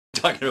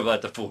talking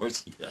about the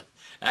force? Yeah.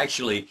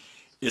 Actually,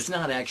 it's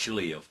not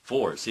actually a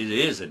force. It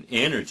is an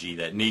energy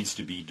that needs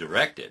to be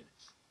directed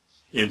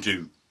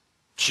into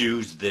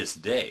choose this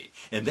day.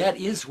 And that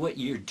is what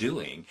you're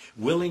doing,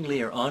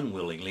 willingly or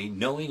unwillingly,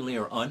 knowingly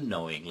or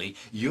unknowingly.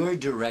 You're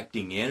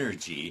directing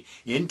energy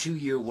into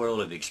your world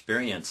of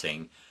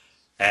experiencing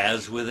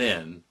as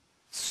within,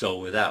 so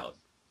without.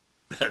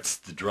 That's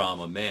the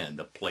drama man,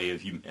 the play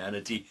of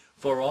humanity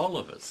for all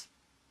of us.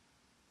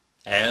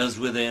 As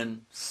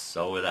within,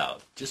 so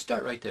without. Just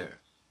start right there.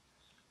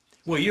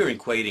 Well, you're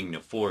equating the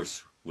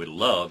force with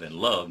love, and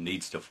love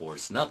needs to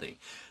force nothing.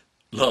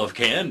 Love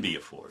can be a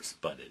force,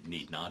 but it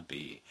need not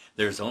be.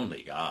 There's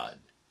only God.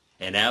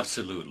 And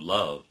absolute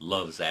love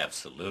loves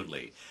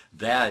absolutely.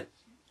 That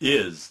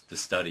is the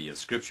study of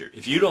Scripture.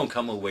 If you don't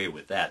come away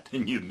with that,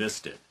 then you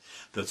missed it.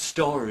 The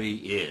story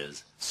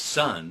is,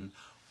 Son,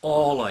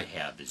 all I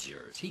have is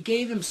yours. He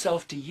gave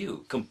himself to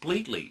you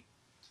completely.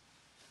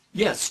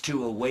 Yes,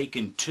 to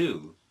awaken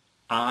to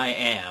I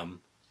am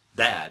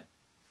that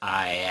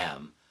I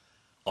am.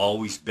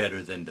 Always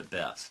better than the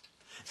best.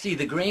 See,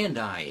 the grand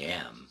I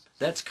am,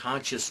 that's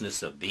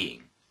consciousness of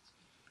being.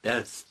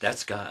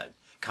 That's God.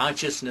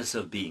 Consciousness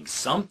of being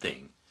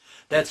something.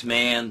 That's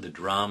man, the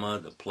drama,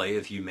 the play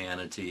of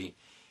humanity,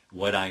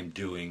 what I'm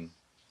doing,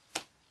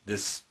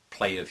 this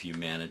play of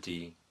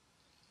humanity.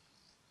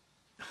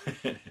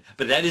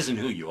 But that isn't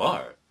who you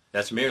are.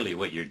 That's merely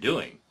what you're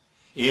doing.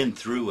 In,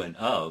 through, and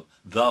of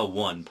the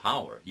one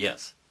power.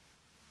 Yes.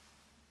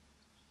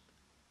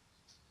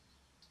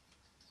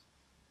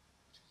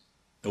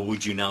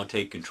 Would you now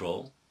take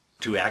control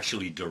to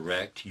actually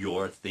direct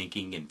your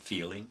thinking and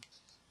feeling?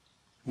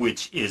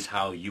 Which is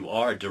how you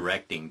are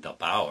directing the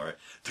power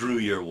through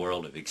your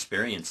world of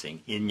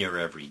experiencing in your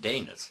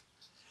everydayness.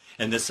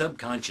 And the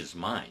subconscious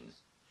mind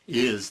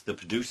is the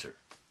producer.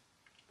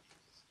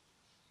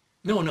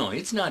 No,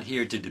 it's not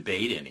here to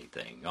debate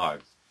anything or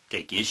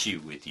take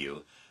issue with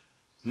you.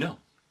 No,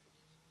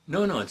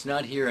 it's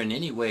not here in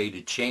any way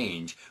to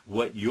change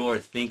what you're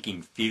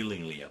thinking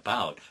feelingly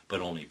about,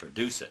 but only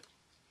produce it.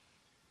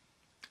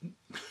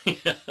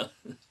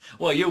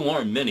 Well, you're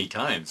warned many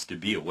times to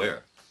be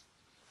aware.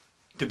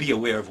 To be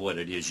aware of what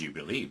it is you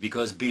believe,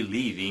 because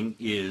believing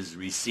is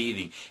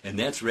receiving, and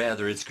that's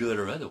rather it's good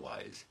or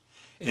otherwise.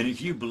 And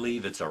if you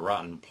believe it's a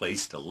rotten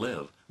place to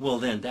live, well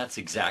then that's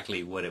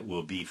exactly what it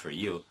will be for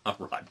you, a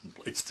rotten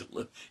place to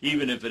live,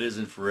 even if it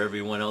isn't for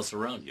everyone else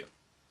around you.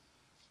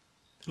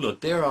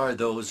 Look, there are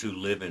those who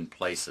live in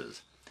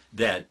places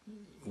that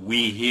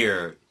we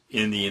here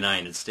in the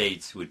United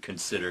States would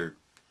consider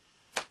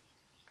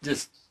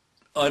just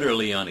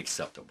utterly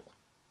unacceptable.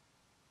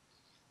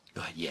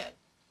 But yet,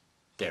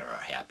 there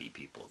are happy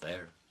people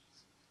there.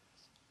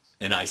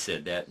 And I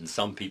said that, and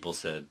some people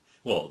said,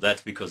 well,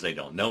 that's because they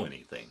don't know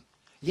anything.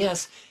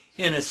 Yes,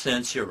 in a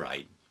sense, you're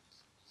right.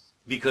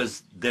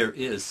 Because there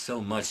is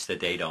so much that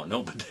they don't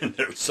know, but then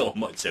there's so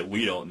much that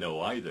we don't know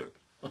either.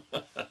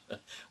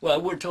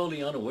 Well, we're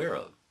totally unaware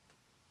of.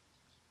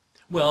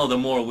 Well, the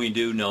more we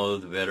do know,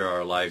 the better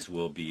our lives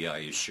will be, I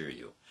assure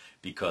you.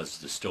 Because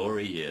the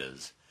story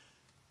is,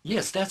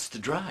 yes, that's the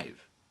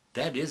drive.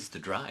 That is the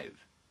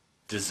drive.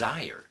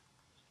 Desire.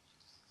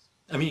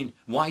 I mean,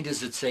 why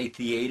does it say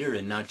theater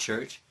and not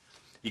church?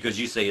 Because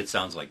you say it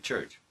sounds like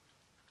church.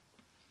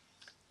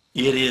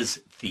 It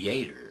is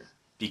theater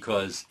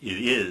because it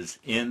is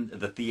in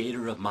the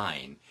theater of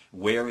mind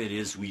where it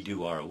is we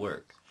do our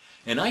work.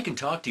 And I can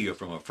talk to you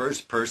from a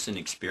first-person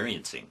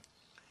experiencing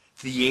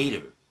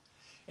theater.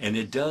 And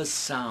it does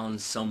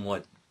sound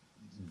somewhat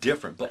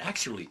different, but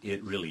actually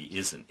it really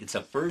isn't. It's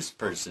a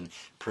first-person,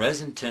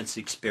 present-tense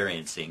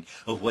experiencing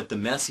of what the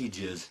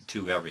message is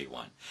to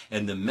everyone.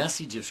 And the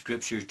message of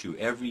Scripture to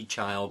every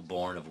child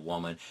born of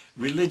woman,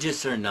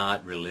 religious or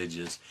not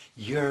religious,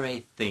 you're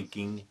a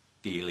thinking,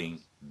 feeling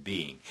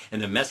being.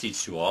 And the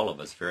message to all of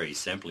us very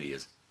simply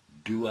is,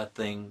 do a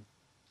thing.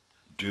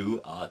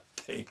 Do a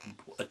thing.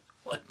 What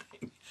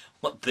thing?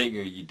 What thing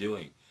are you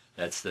doing?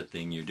 That's the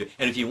thing you're doing.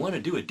 And if you want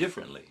to do it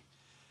differently,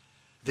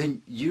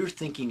 then you're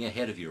thinking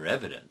ahead of your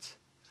evidence.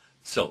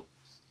 So,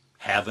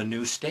 have a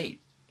new state.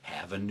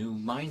 Have a new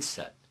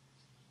mindset.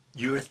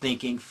 You're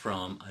thinking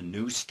from a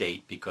new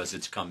state because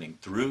it's coming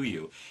through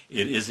you.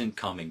 It isn't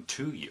coming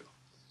to you.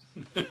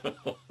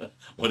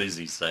 What is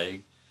he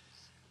saying?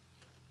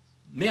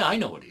 Yeah, I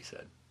know what he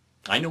said.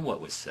 I know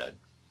what was said.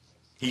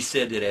 He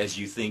said that as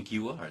you think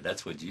you are.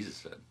 That's what Jesus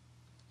said.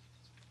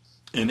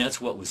 And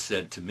that's what was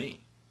said to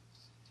me.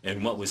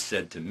 And what was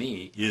said to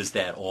me is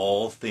that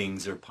all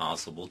things are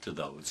possible to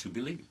those who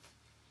believe.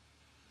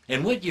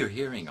 And what you're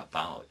hearing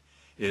about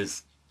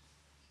is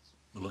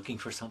looking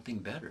for something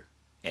better.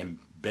 And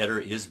better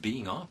is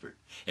being offered.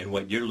 And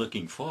what you're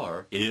looking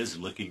for is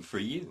looking for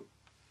you.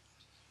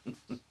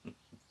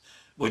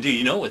 Well, do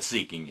you know what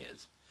seeking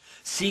is?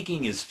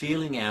 Seeking is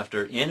feeling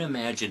after in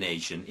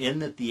imagination, in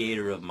the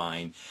theater of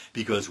mind,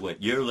 because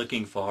what you're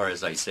looking for,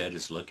 as I said,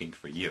 is looking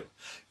for you.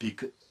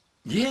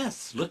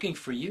 Yes, looking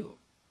for you.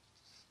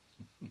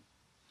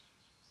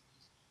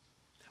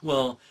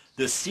 Well,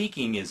 The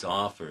seeking is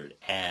offered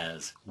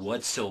as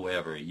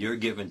whatsoever you're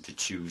given to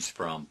choose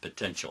from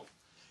potential.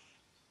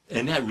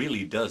 And that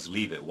really does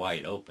leave it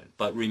wide open.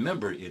 But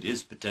remember, it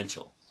is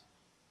potential.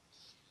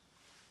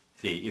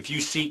 See, if you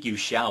seek, you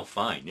shall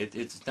find.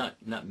 It's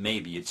not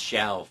maybe, it's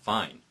shall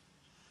find.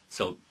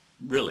 So,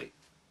 really.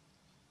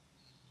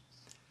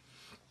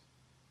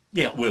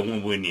 Yeah,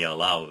 when you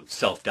allow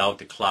self-doubt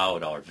to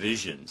cloud our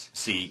visions,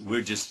 see,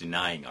 we're just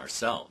denying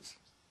ourselves.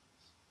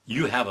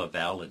 You have a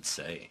valid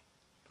say.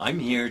 I'm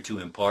here to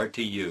impart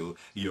to you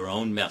your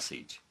own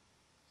message.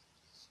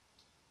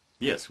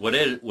 Yes,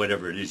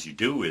 whatever it is you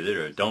do with it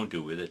or don't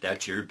do with it,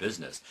 that's your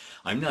business.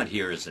 I'm not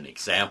here as an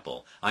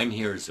example. I'm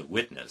here as a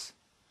witness.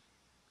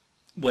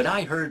 What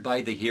I heard by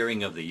the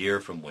hearing of the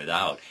ear from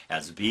without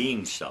as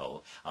being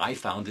so, I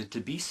found it to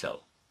be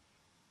so.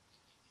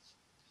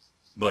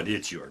 But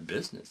it's your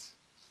business.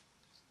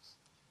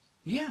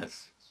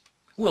 Yes.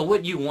 Well,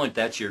 what you want,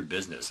 that's your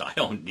business. I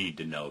don't need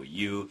to know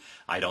you.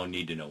 I don't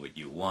need to know what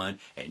you want,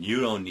 and you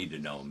don't need to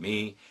know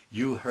me.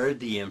 You heard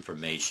the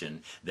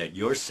information that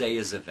your say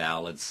is a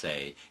valid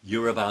say.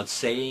 You're about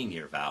saying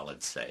your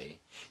valid say.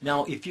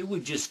 Now, if you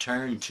would just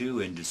turn to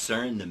and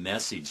discern the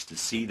message to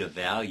see the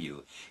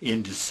value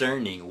in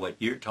discerning what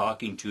you're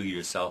talking to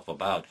yourself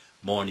about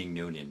morning,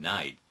 noon, and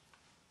night,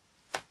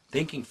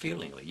 thinking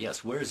feelingly,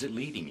 yes, where is it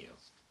leading you?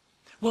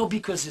 Well,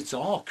 because it's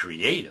all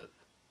creative.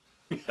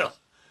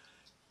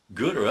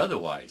 Good or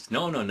otherwise.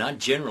 No, not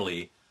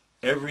generally.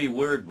 Every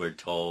word we're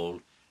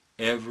told,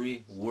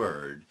 every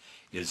word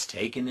is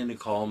taken into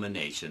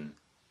culmination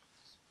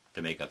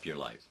to make up your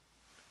life.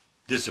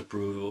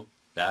 Disapproval,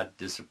 that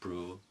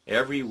disapproval.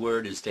 Every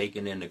word is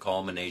taken into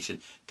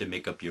culmination to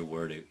make up your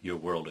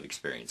world of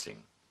experiencing.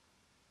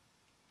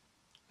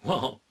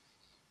 Well,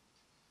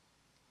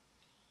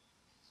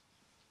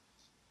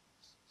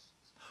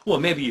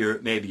 maybe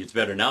it's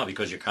better now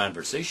because your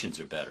conversations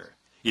are better.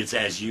 It's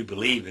as you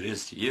believe it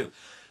is to you.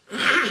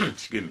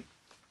 Excuse me.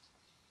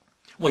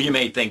 Well, you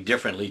may think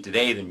differently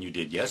today than you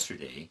did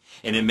yesterday,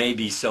 and it may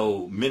be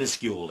so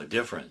minuscule a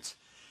difference.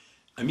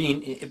 I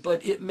mean,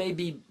 but it may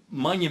be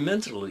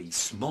monumentally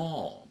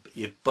small.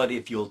 But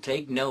if you'll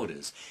take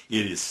notice,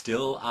 it is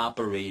still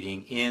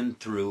operating in,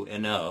 through,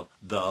 and of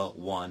the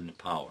one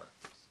power.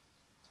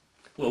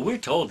 Well, we're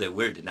told that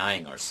we're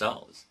denying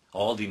ourselves.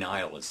 All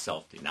denial is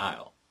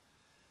self-denial.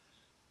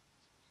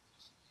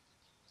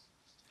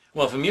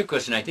 Well, from your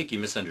question, I think you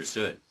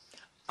misunderstood.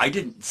 I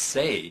didn't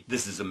say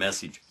this is a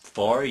message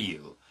for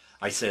you.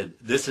 I said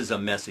this is a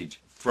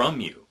message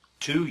from you,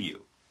 to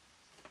you,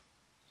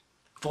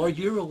 for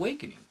your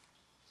awakening.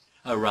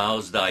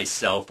 Arouse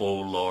thyself, O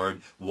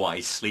Lord, why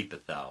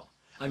sleepest thou?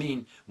 I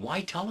mean,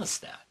 why tell us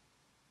that?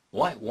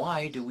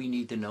 Why do we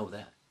need to know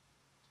that?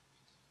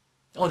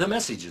 Oh, the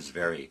message is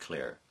very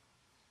clear.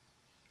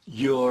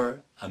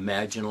 Your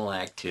imaginal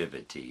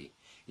activity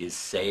is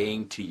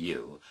saying to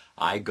you,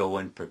 I go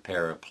and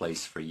prepare a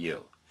place for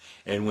you.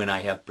 And when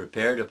I have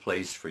prepared a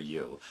place for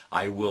you,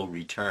 I will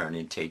return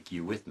and take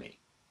you with me.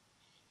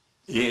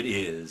 It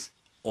is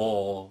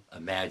all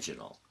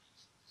imaginal.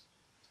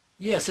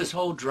 Yes, this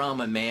whole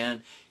drama,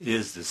 man,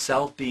 is the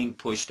self being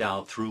pushed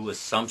out through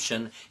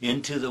assumption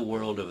into the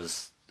world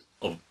of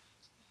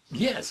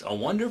yes, a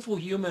wonderful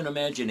human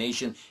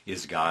imagination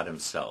is God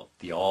himself,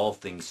 the all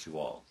things to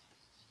all.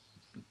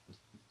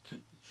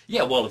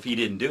 Yeah, well, if he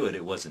didn't do it,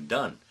 it wasn't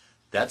done.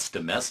 That's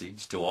the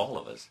message to all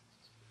of us.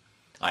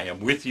 I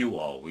am with you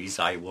always.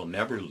 I will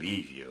never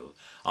leave you.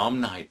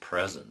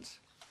 Omnipresence.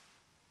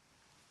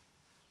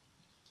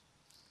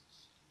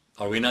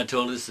 Are we not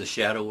told it's the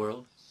shadow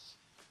world?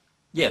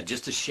 Yeah,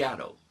 just a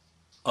shadow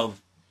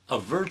of a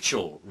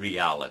virtual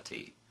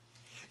reality.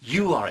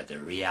 You are the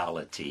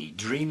reality,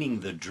 dreaming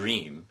the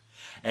dream,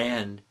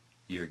 and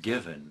you're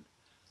given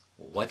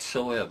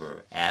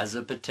whatsoever as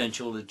a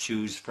potential to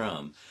choose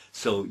from.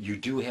 So you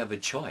do have a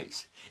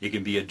choice. It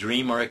can be a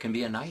dream or it can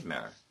be a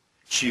nightmare.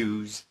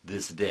 Choose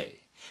this day.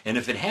 And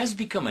if it has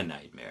become a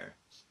nightmare,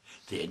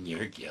 then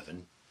you're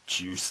given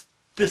choose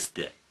this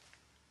day.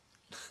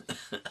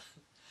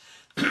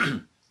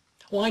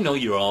 Well, I know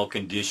you're all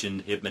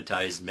conditioned,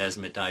 hypnotized,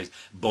 mesmerized,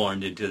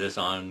 born into this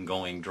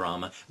ongoing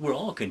drama. We're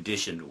all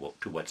conditioned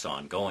to what's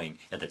ongoing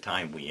at the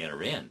time we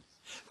enter in.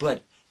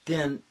 But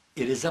then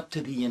it is up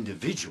to the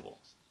individual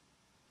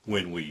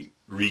when we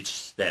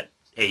reach that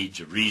age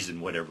of reason,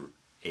 whatever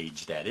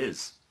age that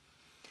is,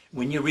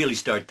 when you really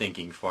start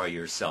thinking for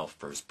yourself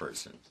first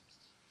person.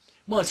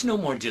 Well, it's no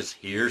more just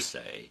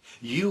hearsay.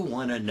 You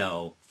want to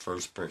know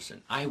first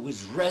person. I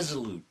was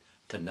resolute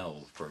to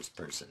know first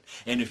person.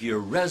 And if you're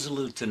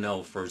resolute to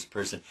know first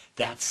person,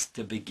 that's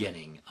the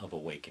beginning of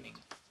awakening.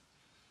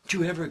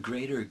 To ever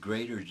greater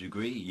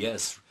degree,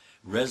 yes,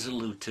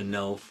 resolute to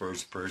know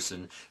first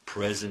person,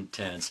 present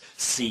tense,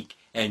 seek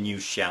and you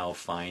shall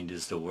find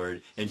is the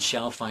word. And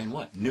shall find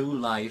what? New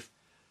life,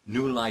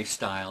 new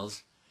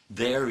lifestyles.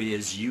 There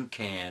is, you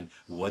can,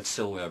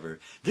 whatsoever.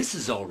 This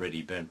has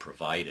already been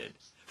provided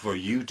for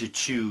you to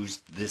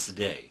choose this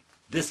day.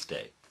 This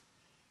day.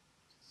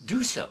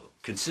 Do so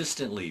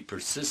consistently,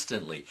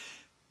 persistently.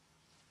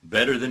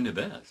 Better than the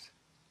best.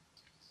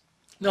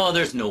 No,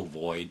 there's no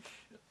void.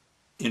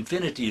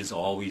 Infinity is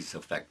always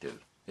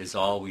effective, is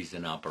always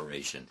in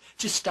operation.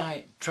 Just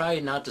try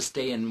not to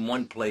stay in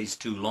one place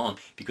too long,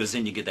 because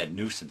then you get that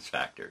nuisance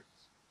factor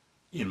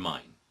in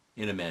mind,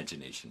 in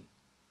imagination.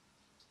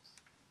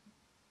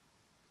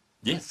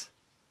 Yes.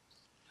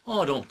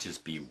 Oh, don't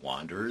just be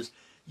wanderers.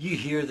 You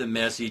hear the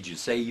message, you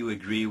say you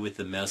agree with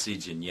the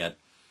message, and yet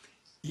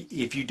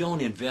if you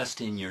don't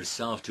invest in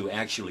yourself to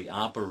actually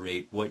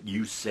operate what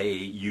you say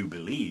you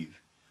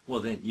believe, well,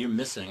 then you're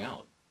missing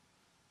out.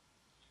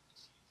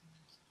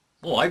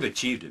 Well, I've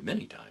achieved it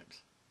many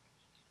times.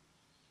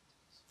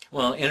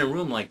 Well, in a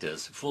room like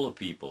this, full of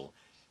people,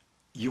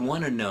 you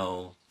want to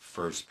know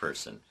first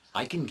person.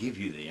 I can give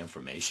you the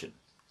information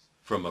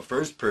from a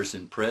first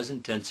person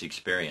present tense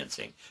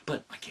experiencing,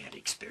 but I can't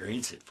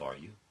experience it for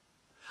you.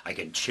 I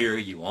can cheer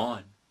you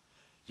on.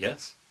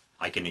 Yes.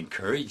 I can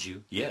encourage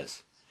you.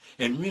 Yes.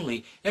 And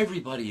really,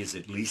 everybody is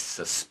at least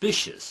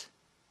suspicious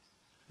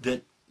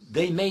that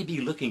they may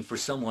be looking for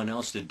someone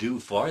else to do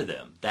for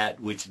them that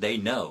which they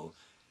know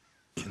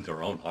in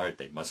their own heart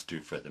they must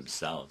do for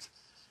themselves.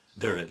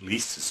 They're at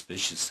least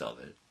suspicious of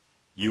it.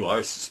 You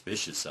are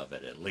suspicious of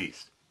it, at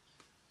least.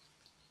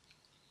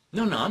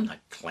 No, I'm not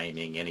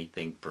claiming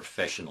anything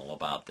professional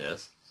about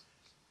this.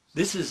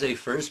 This is a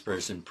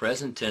first-person,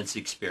 present tense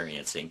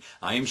experiencing.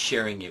 I am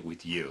sharing it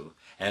with you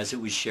as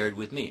it was shared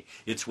with me.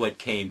 It's what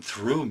came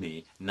through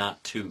me,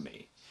 not to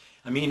me.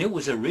 I mean, it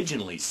was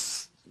originally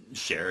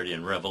shared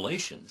in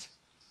Revelations.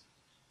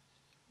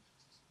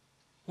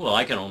 Well,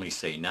 I can only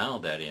say now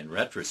that in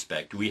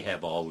retrospect, we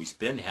have always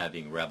been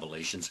having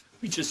revelations.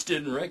 We just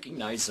didn't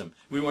recognize them.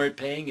 We weren't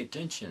paying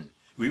attention.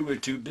 We were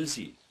too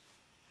busy.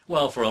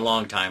 Well, for a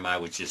long time, I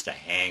was just a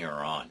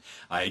hanger-on.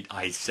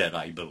 I said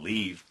I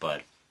believe,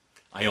 but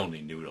I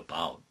only knew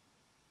about.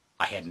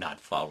 I had not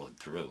followed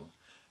through.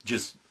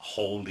 Just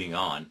holding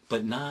on,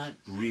 but not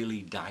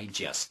really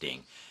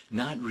digesting,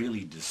 not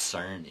really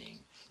discerning,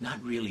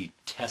 not really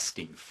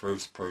testing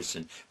first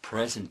person,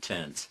 present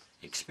tense,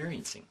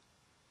 experiencing.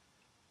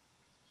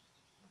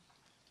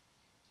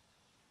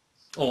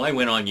 Oh, I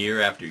went on year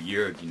after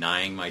year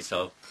denying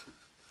myself,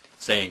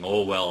 saying,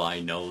 oh, well, I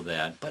know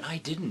that. But I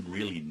didn't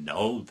really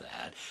know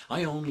that.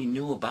 I only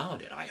knew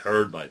about it. I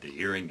heard by the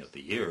hearing of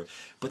the ear.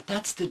 But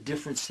that's the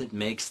difference that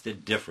makes the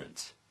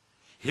difference.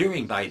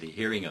 Hearing by the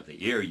hearing of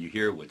the ear, you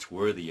hear what's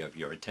worthy of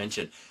your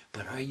attention.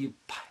 But are you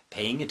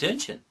paying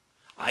attention?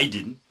 I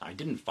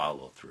didn't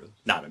follow through.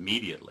 Not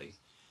immediately.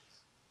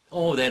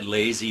 Oh, that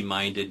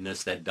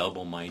lazy-mindedness, that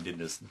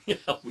double-mindedness.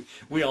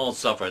 We all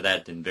suffer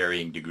that in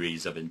varying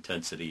degrees of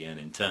intensity and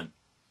intent.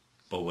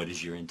 But what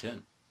is your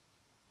intent?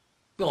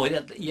 Well,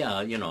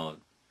 yeah, yeah.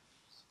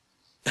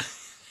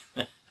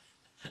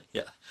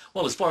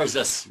 Well, as far as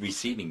us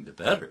receiving the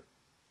better,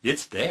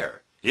 it's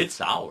there. It's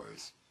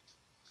ours.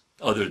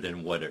 Other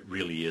than what it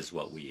really is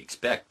what we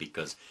expect,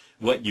 because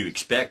what you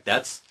expect,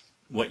 that's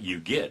what you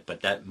get,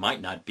 but that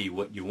might not be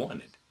what you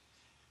wanted.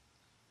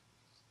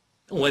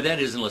 Well, that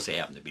is unless they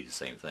happen to be the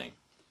same thing.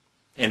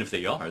 And if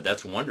they are,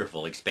 that's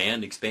wonderful.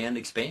 Expand, expand,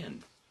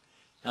 expand.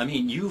 I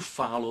mean, you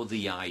follow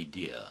the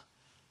idea.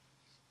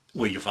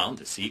 Well, you found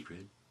the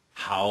secret.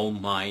 How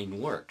mind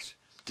works.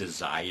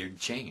 Desired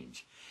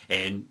change.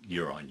 And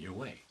you're on your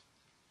way.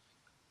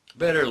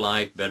 Better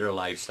life, better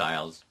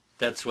lifestyles.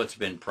 That's what's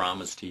been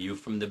promised to you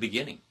from the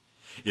beginning.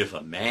 If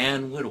a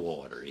man would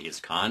order, his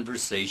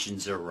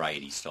conversations are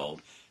right, he's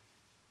told,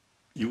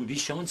 you would be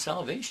shown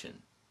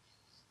salvation.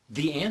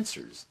 The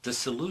answers, the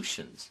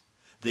solutions,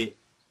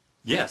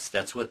 yes,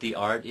 that's what the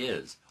art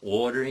is.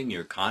 Ordering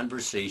your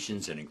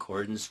conversations in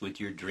accordance with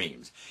your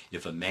dreams.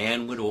 If a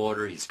man would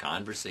order, his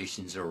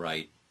conversations are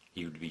right,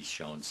 he would be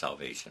shown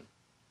salvation.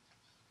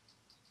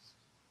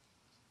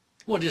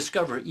 Well,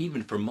 discover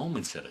even for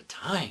moments at a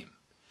time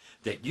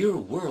that your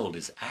world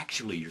is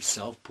actually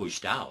yourself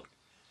pushed out.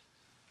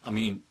 I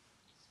mean,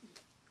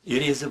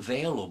 it is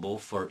available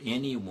for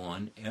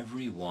anyone,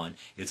 everyone.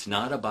 It's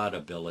not about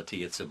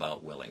ability, it's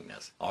about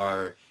willingness.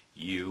 Are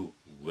you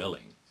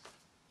willing?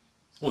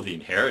 Well, the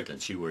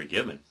inheritance you were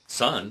given.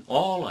 Son,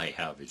 all I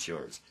have is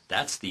yours.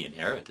 That's the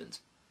inheritance.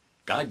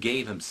 God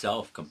gave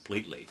himself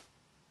completely.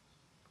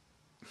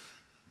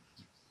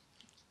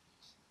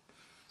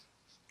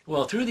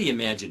 Well, through the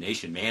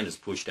imagination, man is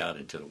pushed out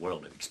into the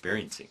world of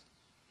experiencing.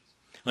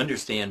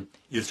 Understand,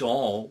 it's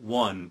all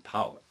one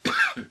power.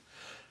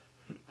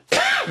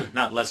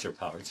 Not lesser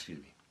power, excuse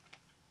me.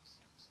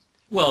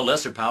 Well,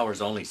 lesser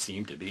powers only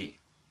seem to be.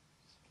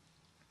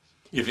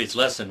 If it's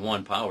less than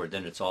one power,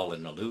 then it's all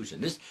an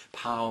illusion. This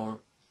power,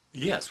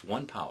 yes,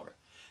 one power.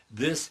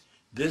 This,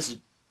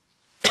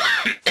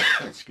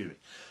 excuse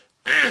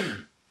me.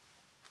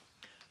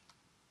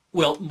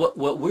 Well,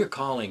 what we're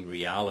calling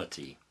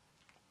reality,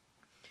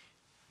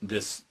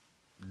 this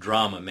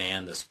drama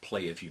man, this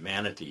play of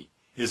humanity,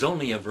 is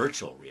only a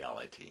virtual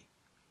reality.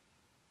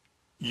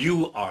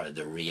 You are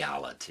the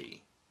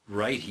reality,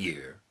 right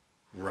here,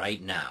 right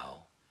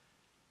now.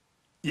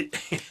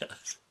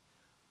 Yes.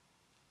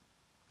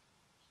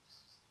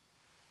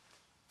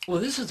 Well,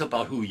 this is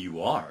about who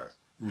you are,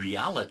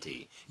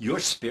 reality, your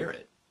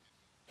spirit.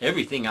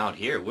 Everything out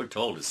here, we're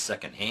told, is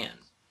secondhand.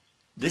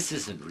 This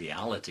isn't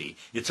reality.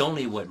 It's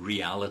only what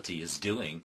reality is doing